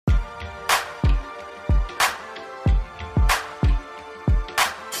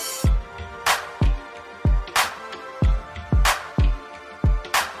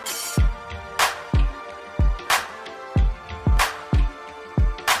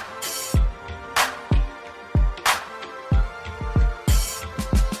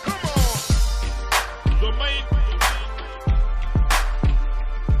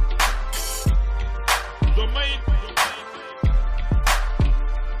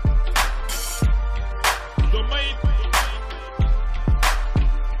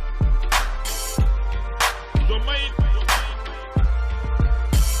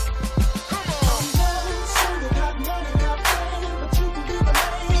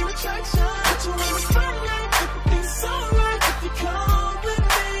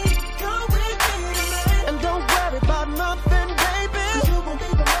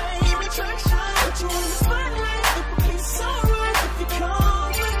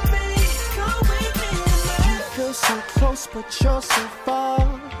but you're so far.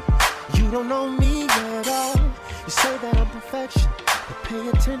 You don't know me at all. You say that I'm perfection, but pay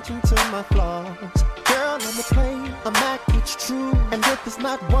attention to my flaws. Girl, I'm a play, I'm act, it's true. And if it's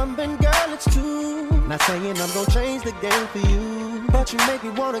not one, then girl, it's two. Not saying I'm gonna change the game for you, but you make me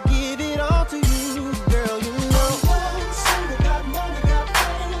wanna give it all to you. Girl, you know single, got money, got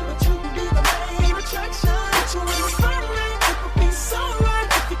fame, but you can be the main attraction. Put you in the spotlight, it would be so right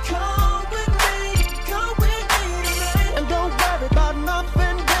if you come with me tonight. And don't worry about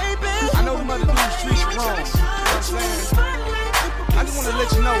nothing, baby. I know the mother do the streets wrong, you know what I'm saying? I just wanna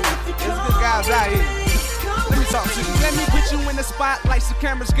let you know, there's good guys out here. Let me talk to you. Let me put you in the spotlight so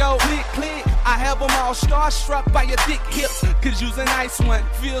cameras go click, click. I have them all starstruck by your thick hips. Cause you's a nice one,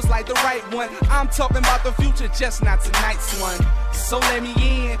 feels like the right one. I'm talking about the future, just not tonight's one. So let me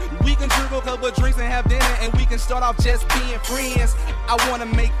in, we can drink a couple drinks and have dinner, and we can start off just being friends. I wanna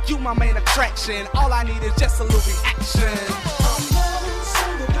make you my main attraction. All I need is just a little reaction.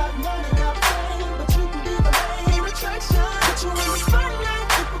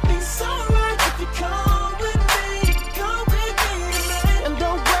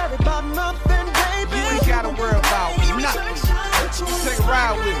 Take a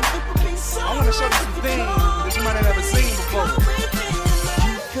ride with me. I want to show you some things that you might have never seen before.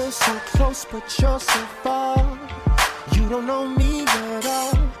 You feel so close, but you're so far. You don't know me at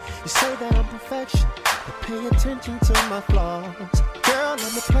all. You say that I'm perfection, but pay attention to my flaws. Girl,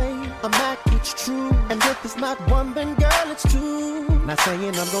 I'm a play, I'm act, it's true. And if it's not one, then girl, it's two. Not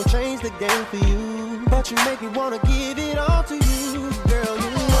saying I'm gonna change the game for you, but you make me wanna give it all to you. Girl,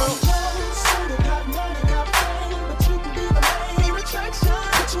 you know got money, got fame, but you can be the main attraction.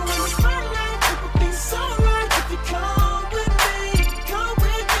 Put you in the spotlight, it would be so right if you come with me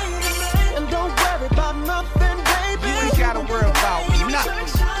tonight. And don't worry about nothing, baby. You ain't gotta worry about nothing.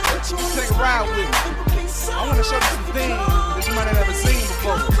 Take a ride with me. I wanna show you some things that you might have never seen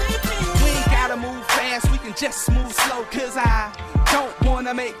before. We ain't gotta move fast, we can just move slow. Cause I don't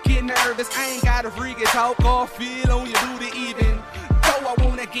wanna make you nervous. I ain't gotta freak it, talk or feel on your booty even. I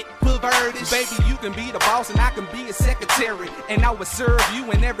wanna get perverted. Baby, you can be the boss and I can be a secretary, and I will serve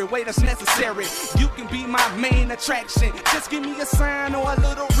you in every way that's necessary. You can be my main attraction. Just give me a sign or a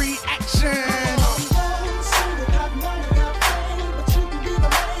little reaction. Single, got money,